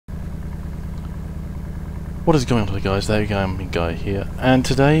What is going on today, guys? There you go, I'm Guy here, and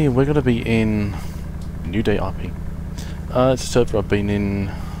today we're going to be in NewdayRP. It's a server I've been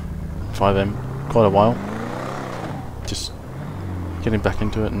in 5M quite a while. Just getting back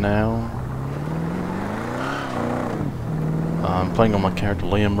into it now. I'm playing on my character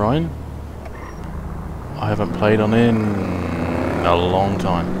Liam Ryan. I haven't played on in a long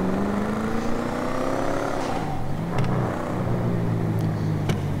time.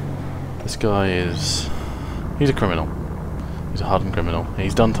 This guy is... he's a criminal. He's a hardened criminal.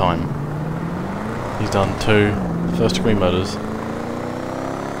 He's done time. He's done 2 first-degree murders.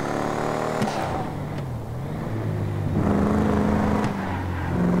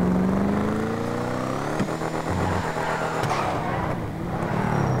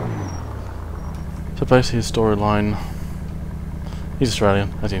 So basically his storyline... he's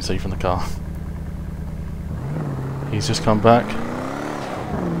Australian, as you can see from the car. He's just come back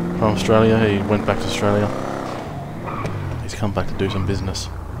from Australia. He went back to Australia. He's come back to do some business.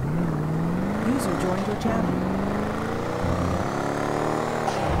 User joined your channel.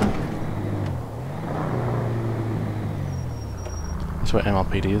 That's where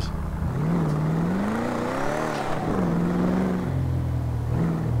MRPD is.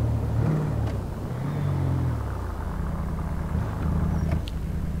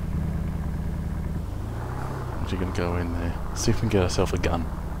 We're gonna go in there. See if we can get ourselves a gun.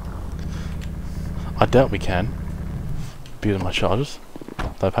 I doubt we can. Because of my charges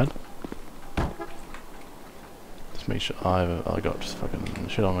that I've had. Just make sure I got just fucking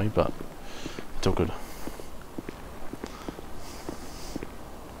shit on me, but it's all good.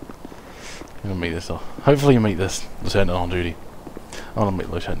 I'm gonna meet this off. Hopefully you meet this lieutenant on duty. I wanna meet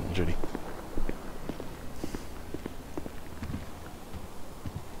the lieutenant on duty.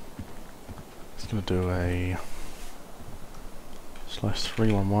 Just gonna do a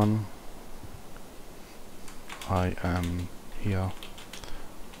 /311. I am here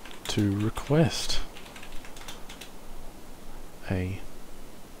to request a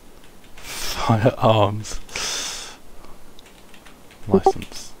firearms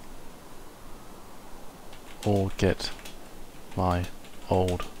license or get my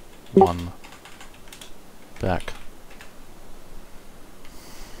old one back.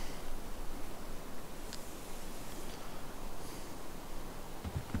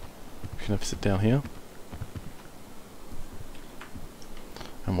 I'm gonna sit down here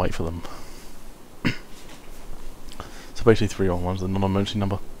and wait for them. So basically 311's the non-emergency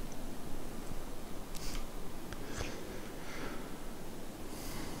number.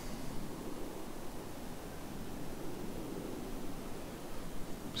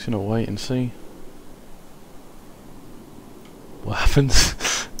 Just gonna wait and see what happens.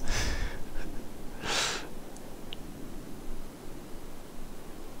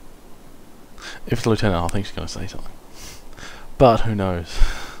 If it's the lieutenant, I think she's gonna say something. But who knows?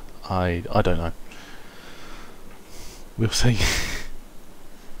 I don't know. We'll see.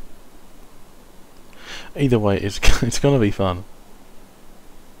 Either way, it's gonna be fun.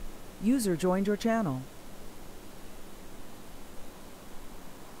 User joined your channel.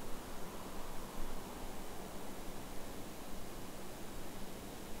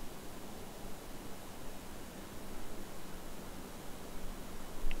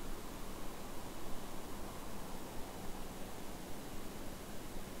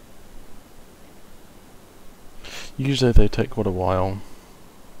 Usually they take quite a while,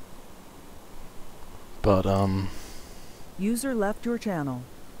 but User left your channel.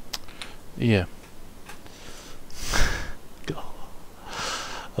 yeah.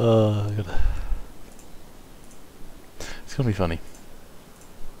 It's gonna be funny.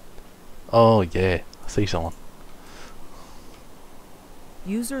 Oh yeah, I see someone.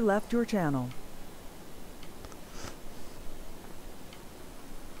 User left your channel.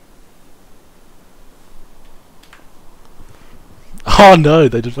 Oh no,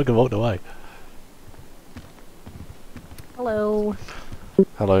 they just fucking walked away. Hello.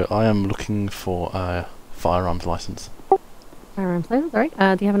 Hello, I am looking for a firearms license. Firearms license, alright.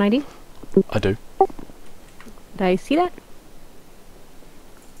 Do you have an ID? I do. Did I see that?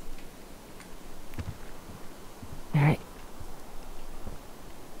 Alright.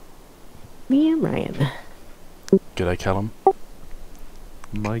 Liam Ryan. G'day, Callum.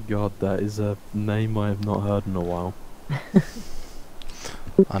 My god, that is a name I have not heard in a while.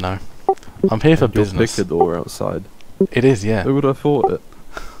 I know. I'm here for business. Your picador outside. It is, yeah. Who would have thought it?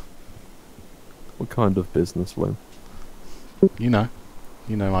 What kind of business, Lynn? You know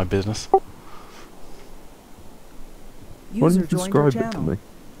my business. Why User don't you joined your describe it to channel. me?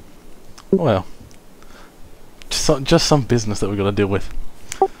 Well, just some business that we've got to deal with.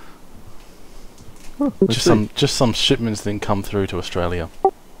 I see. Just some shipments didn't come through to Australia.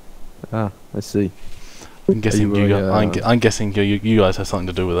 Ah, I see. I'm guessing you a, I'm guessing you guys have something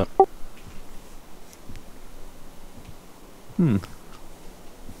to do with it. Hmm.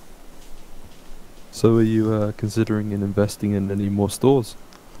 So are you considering in investing in any more stores?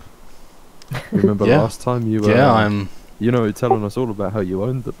 Remember Yeah. last time you Yeah, I'm. you know, telling us all about how you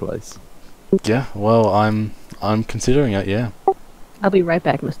owned the place. Yeah, well, I'm considering it. Yeah. I'll be right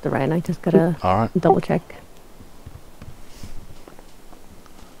back, Mr. Ryan. I just gotta All right. double check.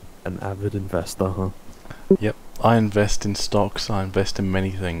 An avid investor, huh? Yep. I invest in stocks. I invest in many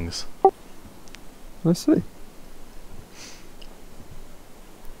things. I see.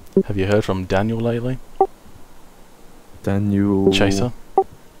 Have you heard from Daniel lately? Daniel... Chaser?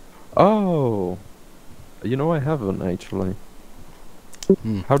 Oh! You know, I haven't, actually. How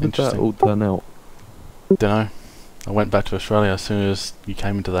did that Interesting. all turn out? Dunno. I went back to Australia as soon as you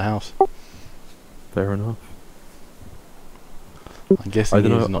came into the house. Fair enough. I'm guessing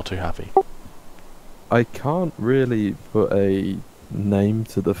dunno. he's not too happy. I can't really put a name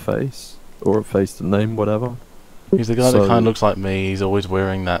to the face, or a face to name, whatever. He's the guy that So- kind of looks like me. He's always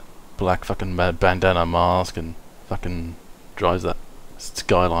wearing that black fucking bandana mask and fucking drives that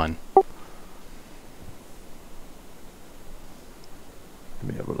Skyline. Let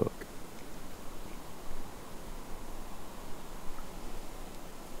me have a look.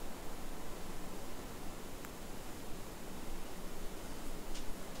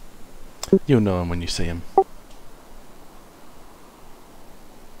 You'll know him when you see him.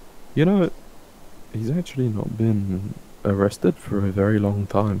 You know, he's actually not been arrested for a very long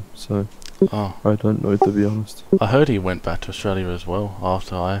time, so Oh, I don't know, to be honest. I heard he went back to Australia as well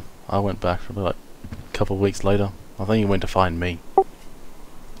after I went back for like a couple of weeks later. I think he went to find me.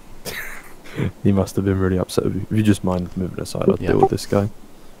 He must have been really upset with you. If you just mind moving aside, I'll Yeah. deal with this guy.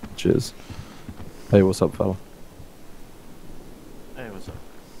 Cheers. Hey, what's up, fella? Hey, what's up?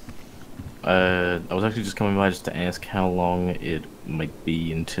 I was actually just coming by just to ask how long it might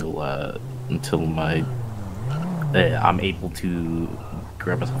be until my I'm able to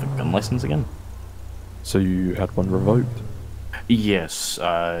grab myself a gun license again. So you had one revoked? Yes,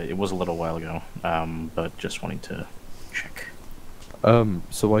 it was a little while ago, but just wanting to check.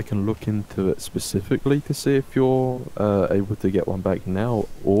 So I can look into it specifically to see if you're able to get one back now,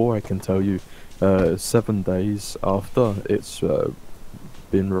 or I can tell you 7 days after it's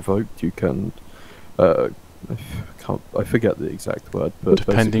been revoked, you can I forget the exact word, but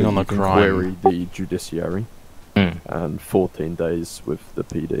Depending basically on the you can crime. query the judiciary, Mm. and 14 days with the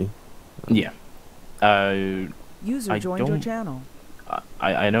PD. Yeah. User I joined your don't- channel.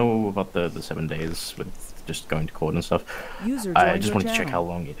 I know about the 7 days with just going to court and stuff. User joined I just your wanted to channel. check how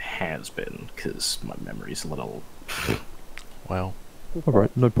long it has been, because my memory's a little... Well,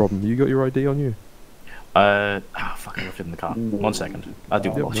 Alright, no problem. You got your ID on you? Fuck, I left it in the car. 1 second. I do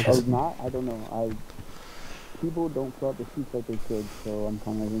Yeah, apologize. Not, I don't know. People don't fill out the sheets like they should, so I'm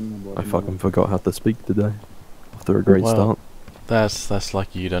kind of in the I fucking forgot how to speak today. After a great Well, start. that's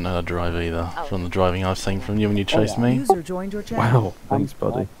like you don't know how to drive either. From the driving I've seen from you when you chased yeah. me. User joined your channel. Wow, thanks,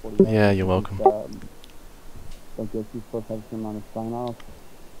 buddy. Yeah, you're welcome. Like you're supposed to have some amount of sign off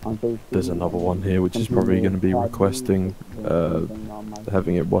on Facebook. There's another one here, which is probably going to be requesting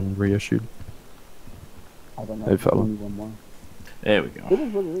having it one reissued. I don't know. Hey, fella. Maybe one more. There we go. It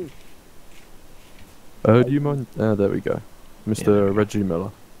is what it is. Do you mind? There we go. Mr. there we go. Reggie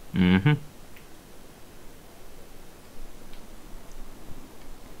Miller. Mm-hmm.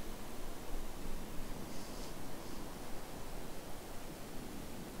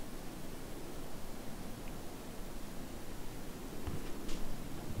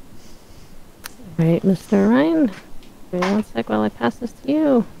 Alright, Mr. Ryan. Give me 1 sec while I pass this to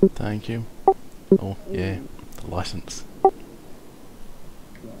you. Thank you. Oh, yeah, the license. Yeah,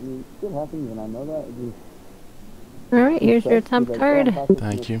 I mean, shit happens, and I know that. It just Alright, here's your sucks, temp like, card. oh, I'm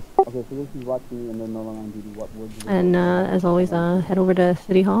Thank you. Okay, so this is watching me, and then no longer on duty. What would you And as always, head over to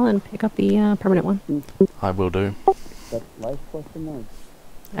City Hall and pick up the permanent one. I will do. That's life question mark.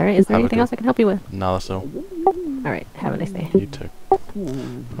 Alright, is there Have a anything good- else I can help you with? No, that's all. Alright, have a nice day. You too. Yeah.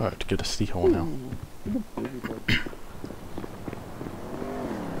 Alright, to go to City Hall now.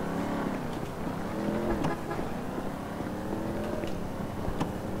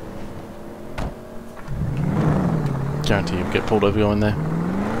 Guarantee you'll get pulled over going there.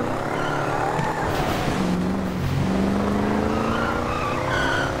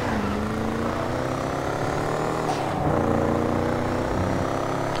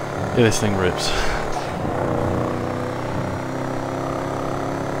 Yeah, this thing rips.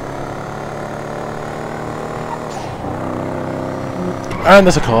 And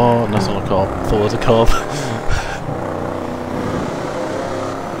there's a car. No, that's not a car. I thought it was a car.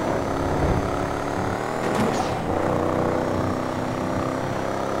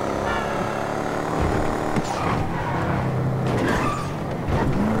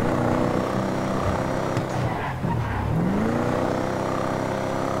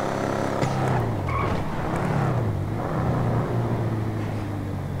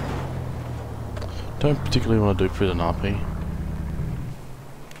 Don't particularly want to do prison RP.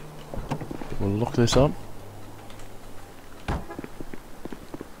 We'll lock this up.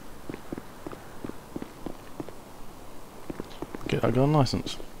 Get our gun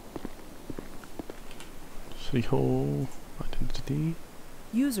license. City Hall identity.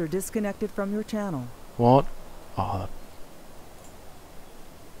 User disconnected from your channel. What? Ah,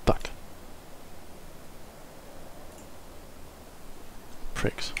 fuck.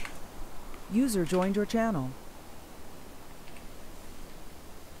 Pricks. User joined your channel.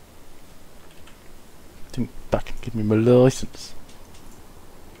 Didn't fucking give me my license.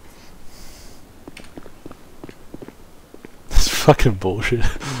 That's fucking bullshit. So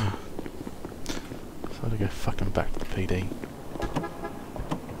I had to go fucking back to the PD.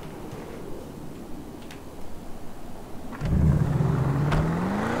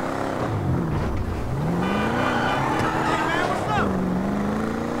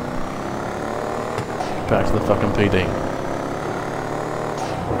 Back to the fucking PD.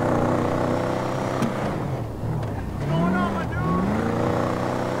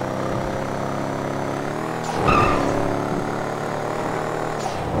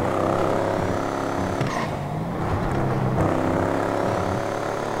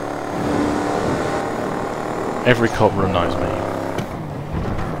 Every cop room knows me.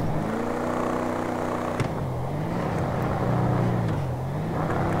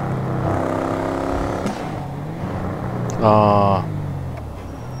 Oh,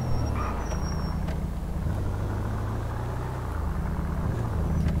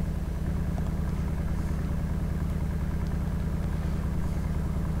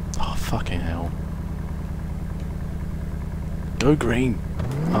 fucking hell. Go green.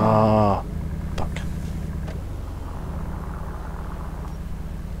 Fuck.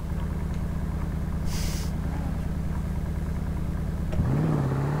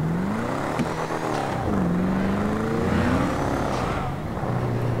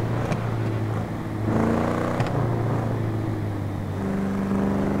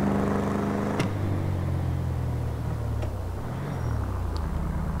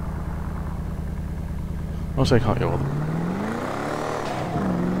 Also, I can't get all them.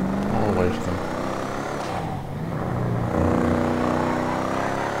 I'll wait for them.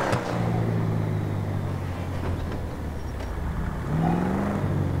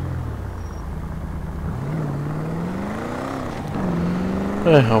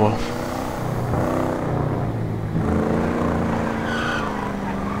 Oh well.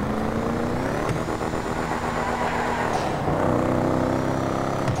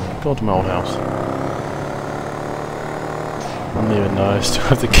 Go to my old house. I don't even know I still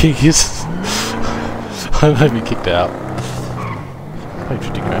have the keys. I might be kicked out. Paid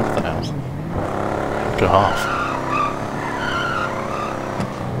 50 grand for the house. Go half.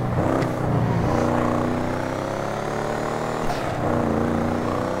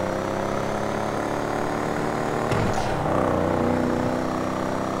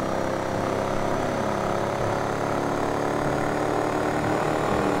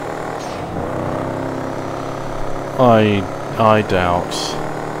 I doubt.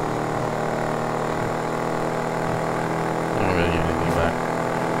 I don't really get anything back.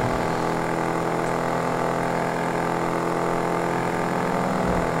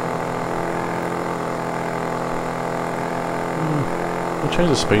 I'll change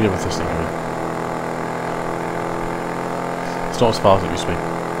the speed of this thing a bit. It's not as fast as it used to be.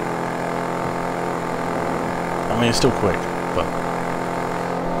 I mean, it's still quick, but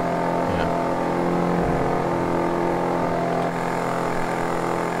yeah.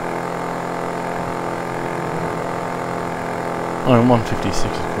 Oh, and 156 is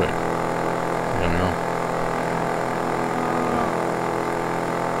quick. There we are.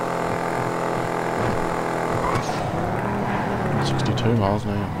 $62 miles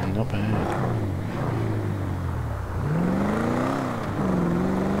now, not bad.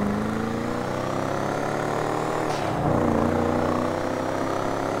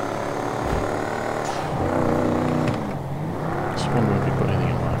 Just wonder if we've got anything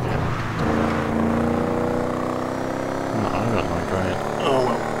in market. No, I got no grade. Oh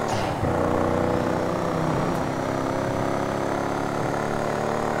well.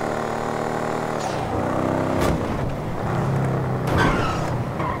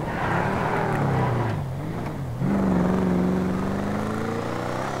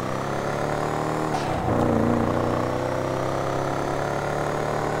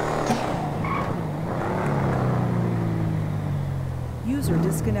 User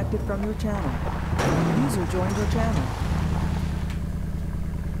disconnected from your channel. User joined your channel.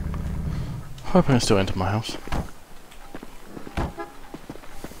 Hope I can still enter my house.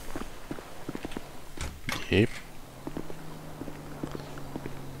 Yep.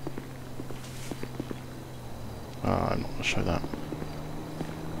 I'm not going to show that.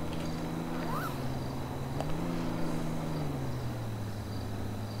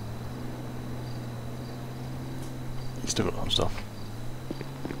 Still got some stuff.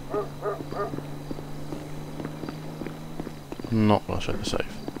 Not going to show the safe.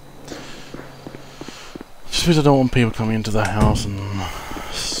 Just because I don't want people coming into the house and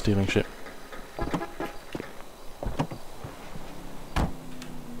stealing shit.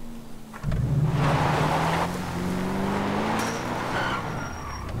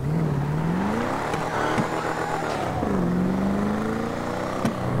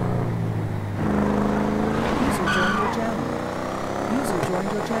 User joined your channel. User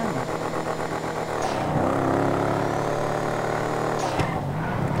joined your channel.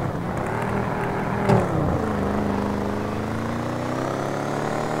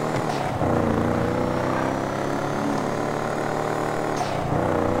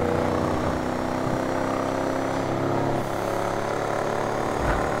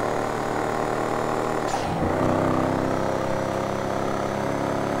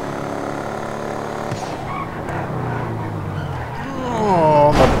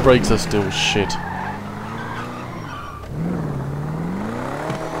 Oh, my brakes are still shit.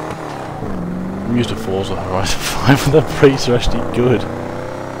 I'm used to Forza Horizon 5 and the brakes are actually good.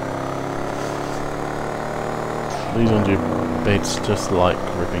 These ones you it's just like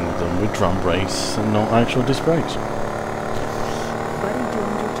gripping them with drum brakes and not actual disc brakes. Buddy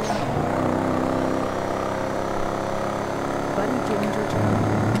joined your channel. Buddy joined your channel.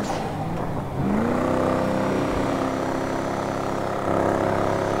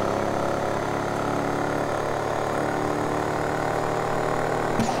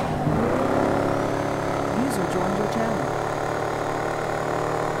 User joined your channel.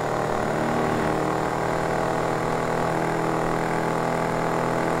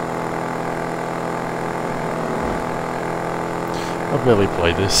 I barely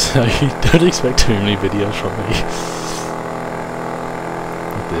played this, so you don't expect too many videos from me.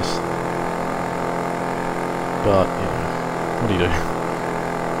 Like this. But, you know, what do you do?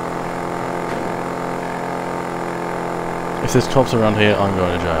 If there's cops around here, I'm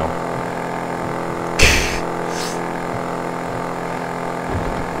going to jail.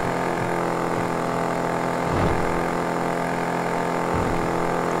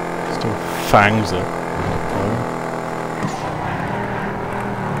 Still fangs it. Oh.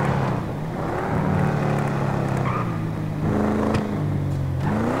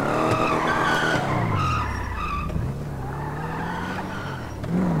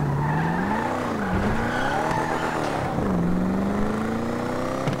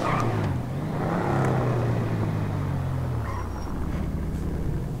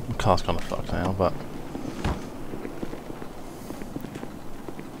 The car's kind of fucked now, but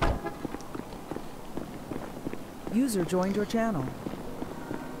User joined your channel.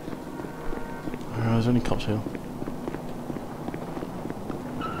 there's only cops here.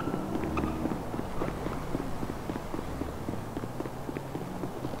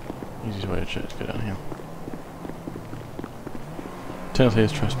 Easiest way to go down here. Technically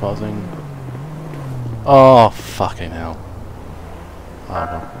it's trespassing. Oh, fucking hell. Oh,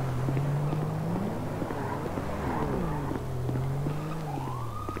 well.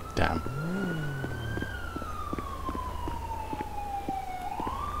 Damn.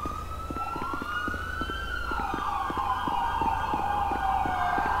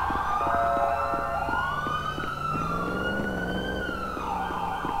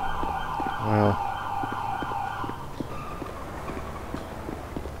 Well.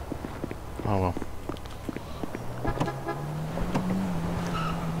 Oh well.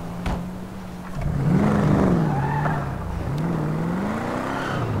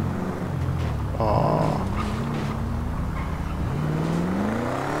 Oh.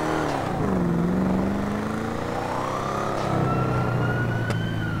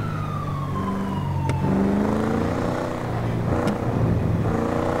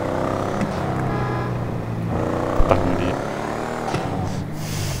 Fucking idiot.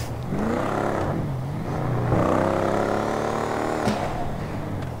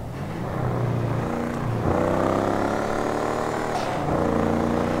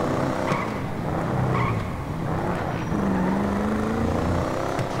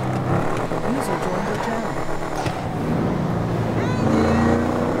 User joined your channel.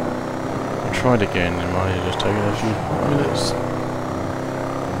 I tried again, it might have just taken a few minutes.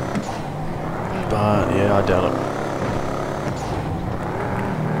 But yeah, I doubt it.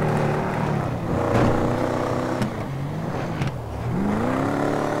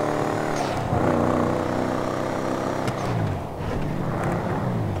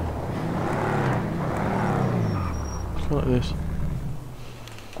 Like this.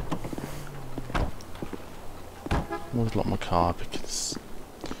 I always lock my car because,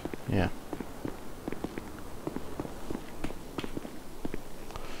 yeah.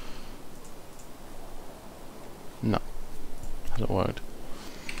 No, hasn't worked.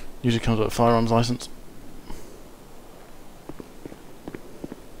 Usually comes with a firearms license.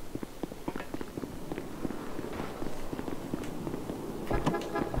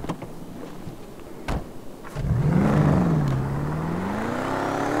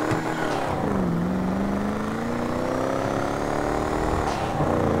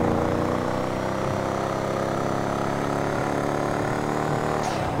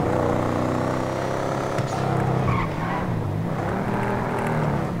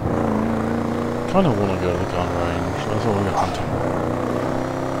 Kind of want to go to the gun range. That's all we're hunting.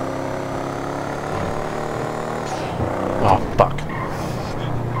 Oh, fuck.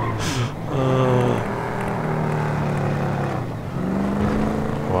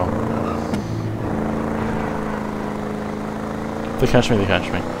 Well. If they catch me, they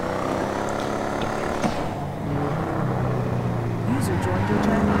catch me. User joined your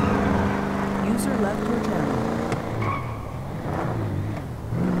channel. User left your channel.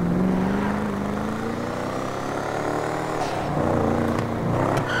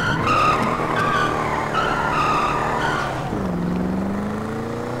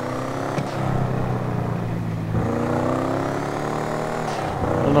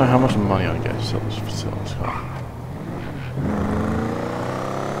 I don't know how much money I get to sell this car.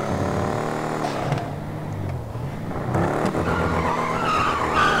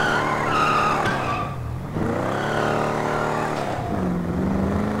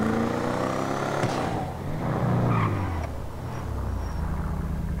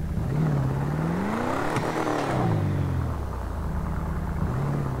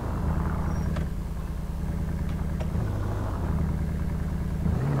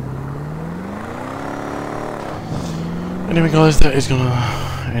 Anyway guys, that is gonna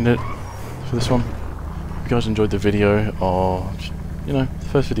end it for this one. If you guys enjoyed the video, or, you know, the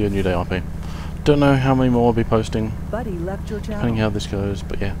first video of NewdayRP. Don't know how many more I'll be posting, Buddy left your channel. depending how this goes,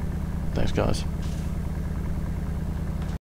 but yeah. Thanks guys.